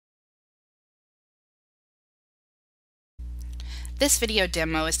This video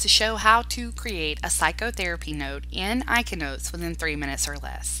demo is to show how to create a psychotherapy note in ICANotes within 3 minutes or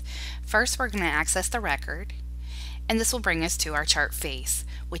less. First, we're going to access the record, and this will bring us to our chart face,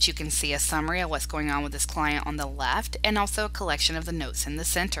 which you can see a summary of what's going on with this client on the left, and also a collection of the notes in the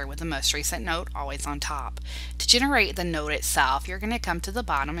center with the most recent note always on top. To generate the note itself, you're going to come to the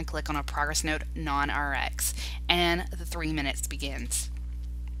bottom and click on a progress note non-RX, and the 3 minutes begins.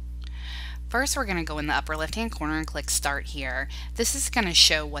 First, we're going to go in the upper left-hand corner and click Start here. This is going to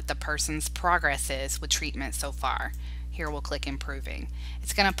show what the person's progress is with treatment so far. Here we'll click Improving.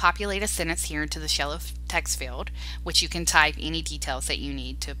 It's going to populate a sentence here into the yellow text field, which you can type any details that you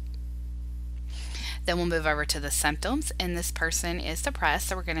need to. Then we'll move over to the symptoms, and this person is depressed,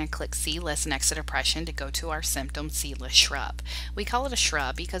 so we're going to click See List next to depression to go to our symptom See List shrub. We call it a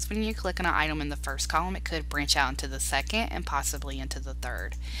shrub because when you click on an item in the first column, it could branch out into the second and possibly into the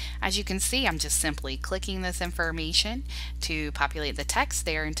third. As you can see, I'm just simply clicking this information to populate the text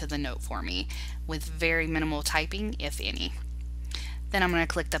there into the note for me with very minimal typing, if any. Then I'm going to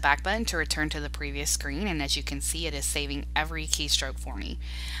click the back button to return to the previous screen, and as you can see, it is saving every keystroke for me.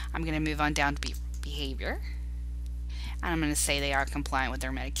 I'm going to move on down to behavior, and I'm going to say they are compliant with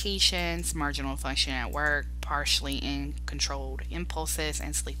their medications, marginal function at work, partially in controlled impulses,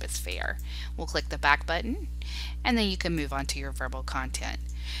 and sleep is fair. We'll click the back button, and then you can move on to your verbal content.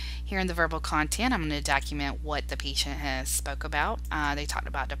 Here in the verbal content, I'm going to document what the patient has spoke about. They talked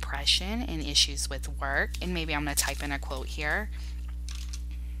about depression and issues with work, and maybe I'm going to type in a quote here.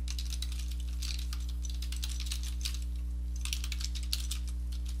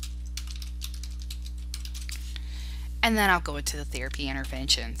 And then I'll go into the therapy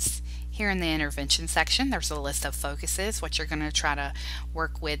interventions. Here in the intervention section, there's a list of focuses, what you're going to try to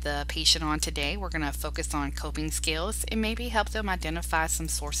work with the patient on today. We're going to focus on coping skills and maybe help them identify some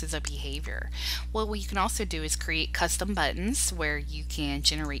sources of behavior. What you can also do is create custom buttons where you can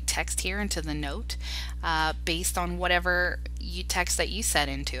generate text here into the note based on whatever text that you set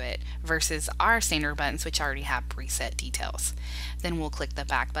into it versus our standard buttons, which already have preset details. Then we'll click the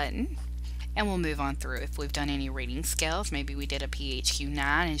back button, and we'll move on through. If we've done any rating scales, maybe we did a PHQ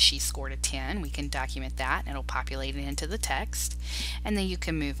 9 and she scored a 10, we can document that. It'll populate it into the text. And then you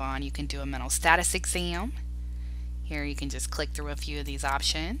can move on. You can do a mental status exam. Here you can just click through a few of these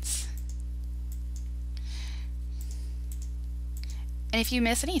options. And if you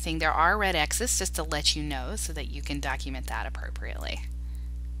miss anything, there are red X's just to let you know so that you can document that appropriately.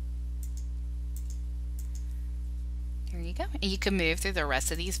 There you go. And you can move through the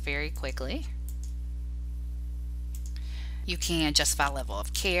rest of these very quickly. You can justify level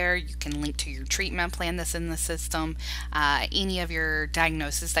of care. You can link to your treatment plan that's in the system. Any of your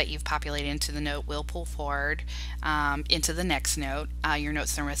diagnoses that you've populated into the note will pull forward into the next note. Your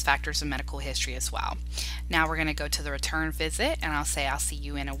notes and risk factors and medical history as well. Now we're going to go to the return visit, and I'll say I'll see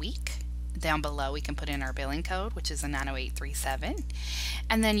you in a week. Down below we can put in our billing code, which is a 90837,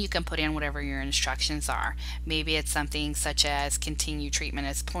 and then you can put in whatever your instructions are. Maybe it's something such as continue treatment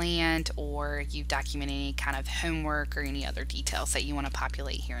as planned, or you document any kind of homework or any other details that you want to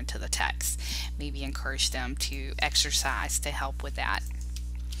populate here into the text. Maybe encourage them to exercise to help with that.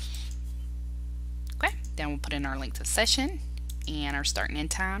 Okay, then we'll put in our length of session and our start and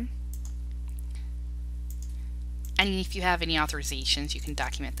end time. And if you have any authorizations, you can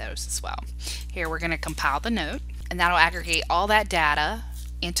document those as well. Here we're going to compile the note, and that'll aggregate all that data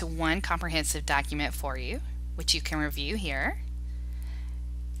into one comprehensive document for you, which you can review here.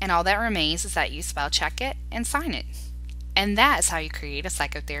 And all that remains is that you spell check it and sign it. And that is how you create a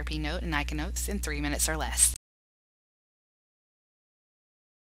psychotherapy note in ICANotes in 3 minutes or less.